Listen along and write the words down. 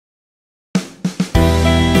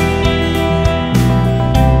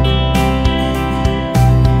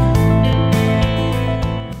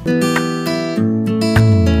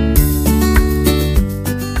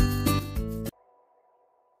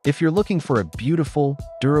If you're looking for a beautiful,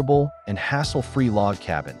 durable, and hassle-free log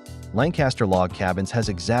cabin, Lancaster Log Cabins has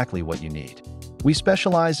exactly what you need. We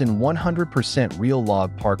specialize in 100% real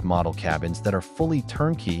log park model cabins that are fully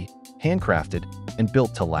turnkey, handcrafted, and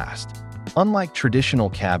built to last. Unlike traditional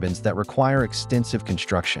cabins that require extensive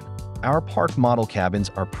construction, our park model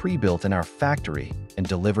cabins are pre-built in our factory and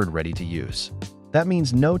delivered ready to use. That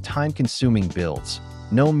means no time-consuming builds,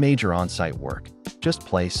 no major on-site work. Just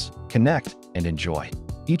place, connect, and enjoy.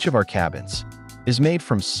 Each of our cabins is made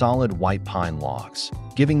from solid white pine logs,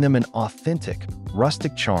 giving them an authentic,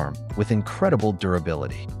 rustic charm with incredible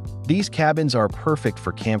durability. These cabins are perfect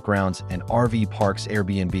for campgrounds and RV parks,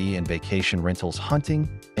 Airbnb and vacation rentals, hunting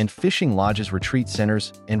and fishing lodges, retreat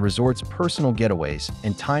centers, and resorts, personal getaways,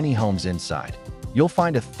 and tiny homes inside. You'll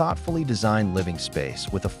find a thoughtfully designed living space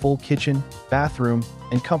with a full kitchen, bathroom,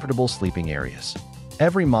 and comfortable sleeping areas.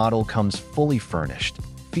 Every model comes fully furnished,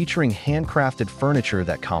 featuring handcrafted furniture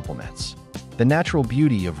that complements the natural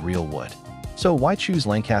beauty of real wood. So why choose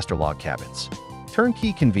Lancaster Log Cabins?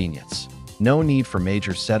 Turnkey convenience. No need for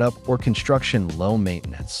major setup or construction, low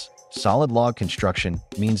maintenance. Solid log construction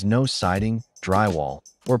means no siding, drywall,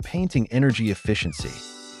 or painting. Energy efficiency.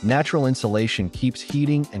 Natural insulation keeps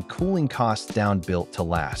heating and cooling costs down. Built to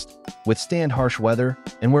last. Withstand harsh weather,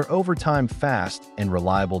 and we're over time. Fast and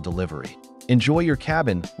reliable delivery. Enjoy your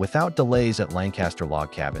cabin without delays at Lancaster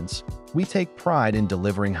Log Cabins. We take pride in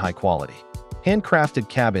delivering high-quality, handcrafted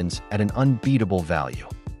cabins at an unbeatable value.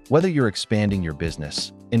 Whether you're expanding your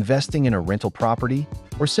business, investing in a rental property,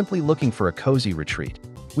 or simply looking for a cozy retreat,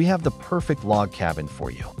 we have the perfect log cabin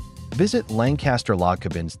for you. Visit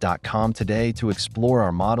LancasterLogCabins.com today to explore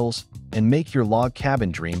our models and make your log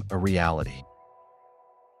cabin dream a reality.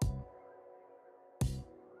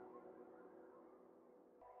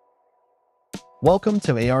 Welcome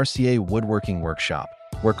to ARCA Woodworking Workshop,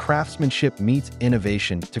 where craftsmanship meets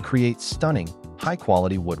innovation to create stunning,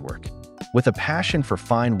 high-quality woodwork. With a passion for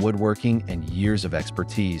fine woodworking and years of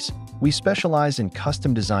expertise, we specialize in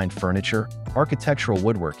custom-designed furniture, architectural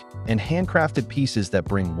woodwork, and handcrafted pieces that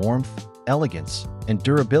bring warmth, elegance, and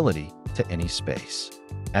durability to any space.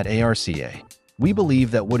 At ARCA, we believe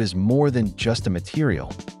that wood is more than just a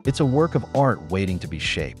material. It's a work of art waiting to be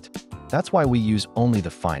shaped. That's why we use only the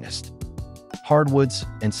finest hardwoods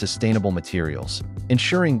and sustainable materials,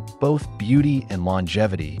 ensuring both beauty and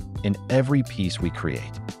longevity in every piece we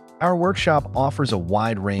create. Our workshop offers a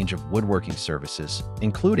wide range of woodworking services,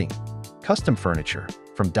 including custom furniture,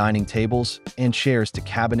 from dining tables and chairs to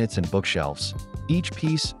cabinets and bookshelves. Each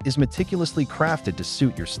piece is meticulously crafted to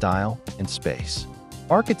suit your style and space.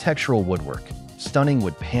 Architectural woodwork, stunning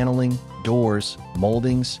wood paneling, doors,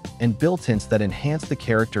 moldings, and built-ins that enhance the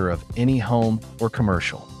character of any home or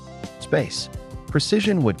commercial space.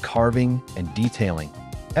 Precision wood carving and detailing,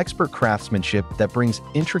 expert craftsmanship that brings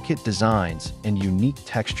intricate designs and unique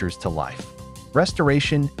textures to life.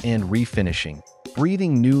 Restoration and refinishing,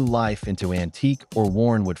 breathing new life into antique or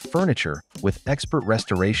worn wood furniture with expert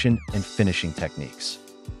restoration and finishing techniques.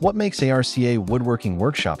 What makes ARCA Woodworking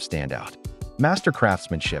Workshop stand out? Master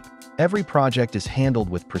craftsmanship. Every project is handled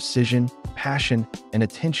with precision, passion, and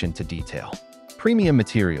attention to detail. Premium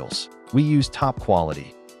materials. We use top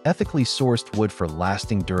quality, ethically sourced wood for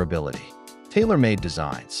lasting durability. Tailor-made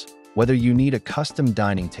designs. Whether you need a custom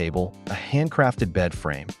dining table, a handcrafted bed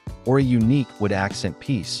frame, or a unique wood accent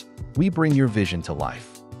piece, we bring your vision to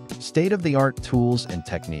life. State-of-the-art tools and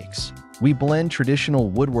techniques. We blend traditional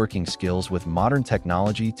woodworking skills with modern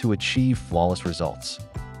technology to achieve flawless results.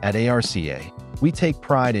 At ARCA, we take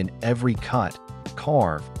pride in every cut,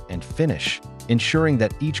 carve, and finish, ensuring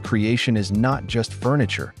that each creation is not just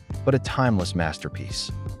furniture, but a timeless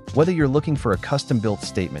masterpiece. Whether you're looking for a custom-built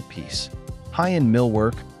statement piece, high-end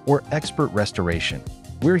millwork, or expert restoration,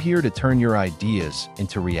 we're here to turn your ideas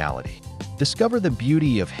into reality. Discover the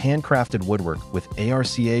beauty of handcrafted woodwork with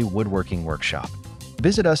ARCA Woodworking Workshop.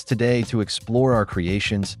 Visit us today to explore our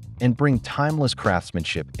creations and bring timeless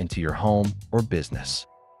craftsmanship into your home or business.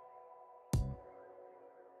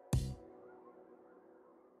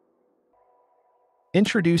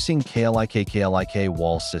 Introducing KLIK-KLIK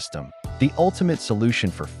Wall System, the ultimate solution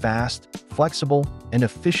for fast, flexible, and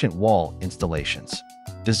efficient wall installations.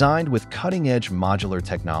 Designed with cutting-edge modular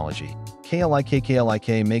technology,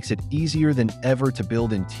 KLIK-KLIK makes it easier than ever to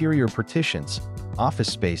build interior partitions, office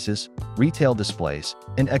spaces, retail displays,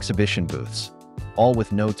 and exhibition booths, all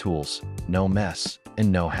with no tools, no mess, and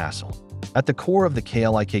no hassle. At the core of the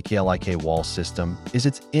KLIK-KLIK Wall System is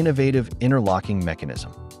its innovative interlocking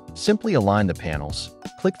mechanism. Simply align the panels,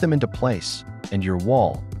 click them into place, and your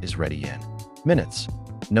wall is ready in minutes.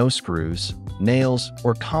 No screws, nails,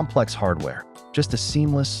 or complex hardware, just a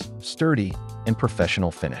seamless, sturdy, and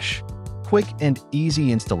professional finish. Quick and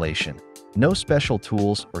easy installation. No special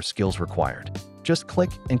tools or skills required. Just click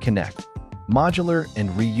and connect. Modular and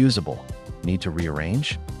reusable. Need to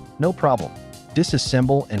rearrange? No problem.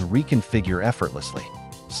 Disassemble and reconfigure effortlessly.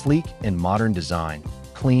 Sleek and modern design.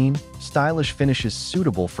 Clean, stylish finishes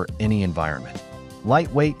suitable for any environment.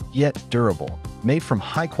 Lightweight yet durable. Made from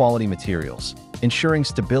high-quality materials, ensuring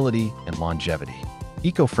stability and longevity.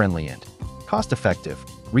 Eco-friendly and cost-effective.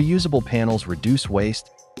 Reusable panels reduce waste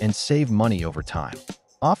and save money over time.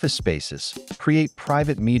 Office spaces. Create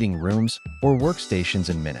private meeting rooms or workstations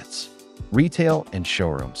in minutes. Retail and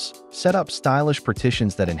showrooms. Set up stylish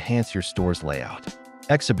partitions that enhance your store's layout.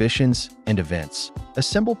 Exhibitions and events.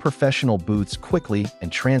 Assemble professional booths quickly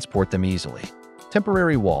and transport them easily.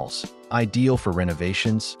 Temporary walls. Ideal for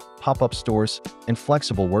renovations, pop-up stores, and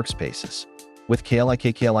flexible workspaces. With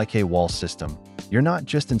KLIK-KLIK Wall System, you're not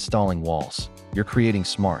just installing walls, you're creating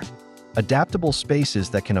smart, adaptable spaces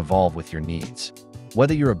that can evolve with your needs.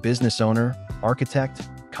 Whether you're a business owner, architect,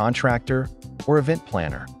 contractor, or event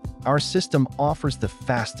planner, our system offers the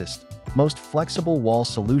fastest, most flexible wall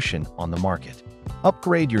solution on the market.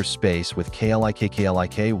 Upgrade your space with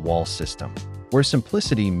KLIK-KLIK Wall System, where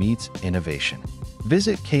simplicity meets innovation.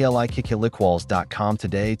 Visit KLIK-KLIKWalls.com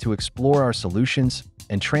today to explore our solutions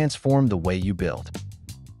and transform the way you build.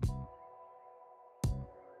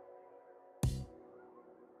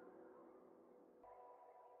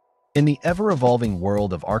 In the ever-evolving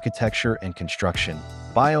world of architecture and construction,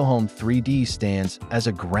 Biohome 3D stands as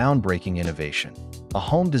a groundbreaking innovation. A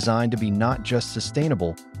home designed to be not just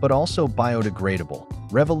sustainable, but also biodegradable,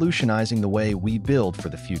 revolutionizing the way we build for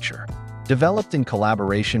the future. Developed in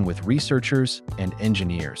collaboration with researchers and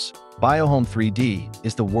engineers, Biohome 3D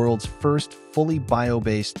is the world's first fully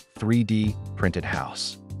bio-based 3D printed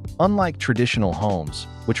house. Unlike traditional homes,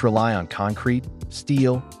 which rely on concrete,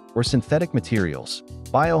 steel, or synthetic materials,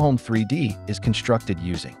 Biohome 3D is constructed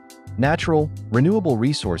using natural, renewable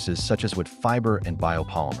resources such as wood fiber and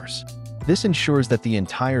biopolymers. This ensures that the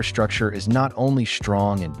entire structure is not only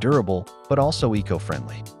strong and durable, but also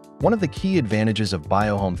eco-friendly. One of the key advantages of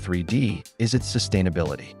Biohome 3D is its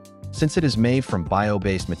sustainability. Since it is made from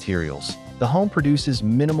bio-based materials, the home produces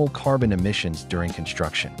minimal carbon emissions during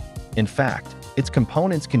construction. In fact, its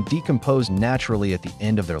components can decompose naturally at the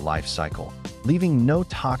end of their life cycle, leaving no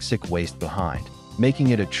toxic waste behind, making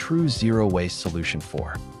it a true zero-waste solution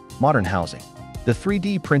for modern housing. The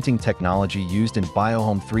 3D printing technology used in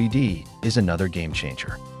Biohome 3D is another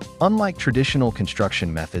game-changer. Unlike traditional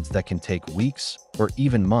construction methods that can take weeks or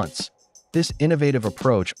even months, this innovative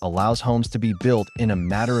approach allows homes to be built in a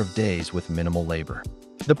matter of days with minimal labor.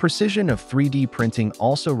 The precision of 3D printing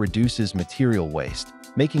also reduces material waste,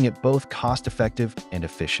 making it both cost-effective and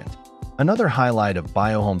efficient. Another highlight of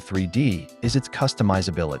Biohome 3D is its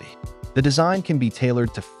customizability. The design can be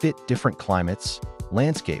tailored to fit different climates,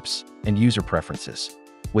 landscapes, and user preferences.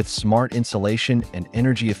 With smart insulation and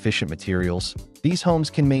energy-efficient materials, these homes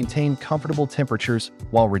can maintain comfortable temperatures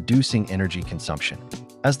while reducing energy consumption.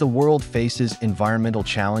 As the world faces environmental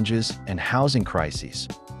challenges and housing crises,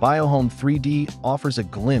 Biohome 3D offers a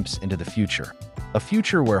glimpse into the future. A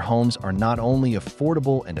future where homes are not only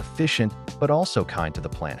affordable and efficient, but also kind to the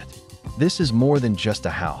planet. This is more than just a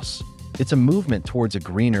house. It's a movement towards a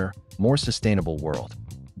greener, more sustainable world.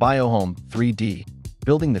 Biohome 3D,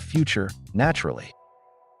 building the future naturally.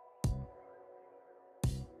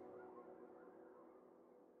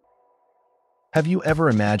 Have you ever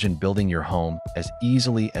imagined building your home as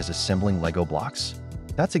easily as assembling Lego blocks?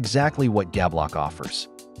 That's exactly what Gablok offers.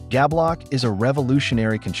 Gablok is a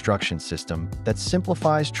revolutionary construction system that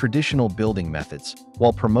simplifies traditional building methods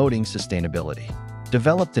while promoting sustainability.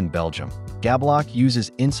 Developed in Belgium, Gablok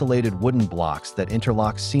uses insulated wooden blocks that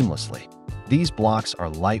interlock seamlessly. These blocks are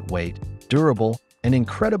lightweight, durable, and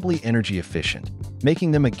incredibly energy efficient,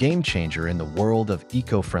 making them a game-changer in the world of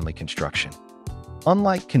eco-friendly construction.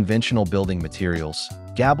 Unlike conventional building materials,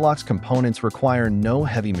 Gablok's components require no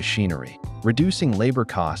heavy machinery, reducing labor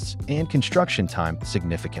costs and construction time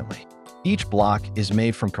significantly. Each block is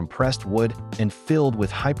made from compressed wood and filled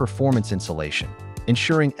with high-performance insulation,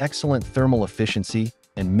 ensuring excellent thermal efficiency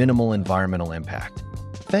and minimal environmental impact.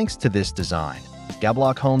 Thanks to this design,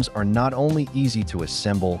 Gablok homes are not only easy to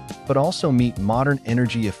assemble, but also meet modern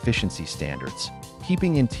energy efficiency standards,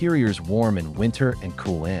 keeping interiors warm in winter and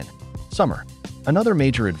cool in summer. Another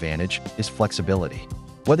major advantage is flexibility.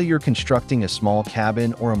 Whether you're constructing a small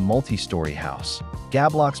cabin or a multi-story house,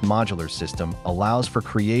 Gablok's modular system allows for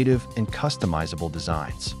creative and customizable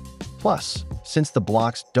designs. Plus, since the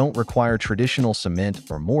blocks don't require traditional cement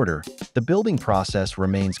or mortar, the building process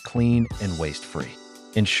remains clean and waste-free.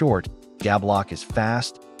 In short, Gablok is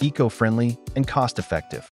fast, eco-friendly, and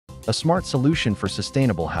cost-effective. A smart solution for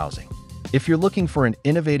sustainable housing. If you're looking for an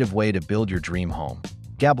innovative way to build your dream home,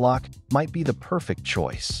 Gablok might be the perfect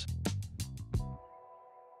choice.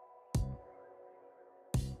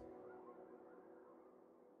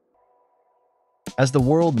 As the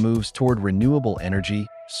world moves toward renewable energy,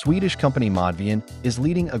 Swedish company Modular is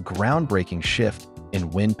leading a groundbreaking shift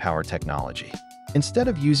in wind power technology. Instead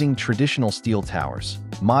of using traditional steel towers,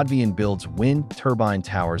 Modular builds wind turbine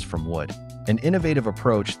towers from wood, an innovative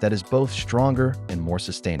approach that is both stronger and more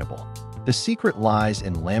sustainable. The secret lies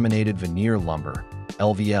in laminated veneer lumber,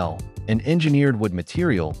 LVL, an engineered wood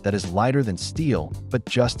material that is lighter than steel but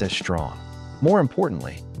just as strong. More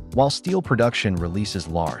importantly, while steel production releases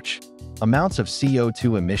large amounts of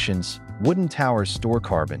CO2 emissions, wooden towers store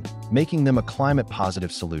carbon, making them a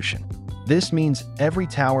climate-positive solution. This means every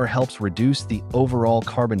tower helps reduce the overall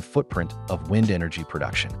carbon footprint of wind energy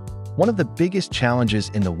production. One of the biggest challenges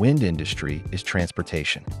in the wind industry is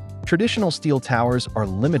transportation. Traditional steel towers are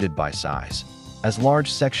limited by size, as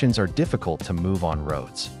large sections are difficult to move on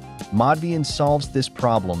roads. Modular solves this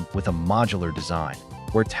problem with a modular design,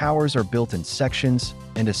 where towers are built in sections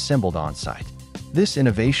and assembled on-site. This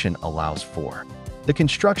innovation allows for the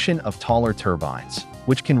construction of taller turbines,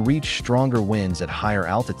 which can reach stronger winds at higher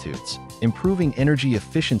altitudes, improving energy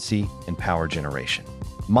efficiency and power generation.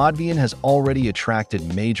 Modular has already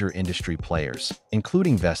attracted major industry players,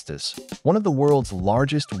 including Vestas, one of the world's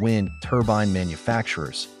largest wind turbine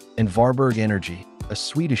manufacturers, and Varberg Energy, a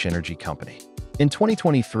Swedish energy company. In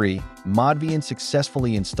 2023, Modular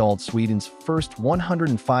successfully installed Sweden's first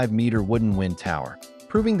 105-meter wooden wind tower,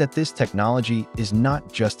 proving that this technology is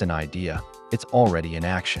not just an idea, it's already in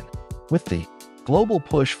action. With the global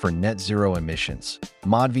push for net zero emissions,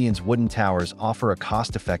 Modular's wooden towers offer a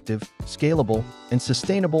cost-effective, scalable, and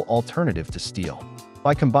sustainable alternative to steel.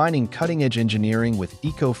 By combining cutting-edge engineering with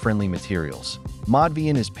eco-friendly materials,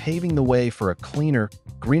 Modular is paving the way for a cleaner,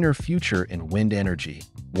 greener future in wind energy,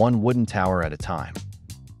 one wooden tower at a time.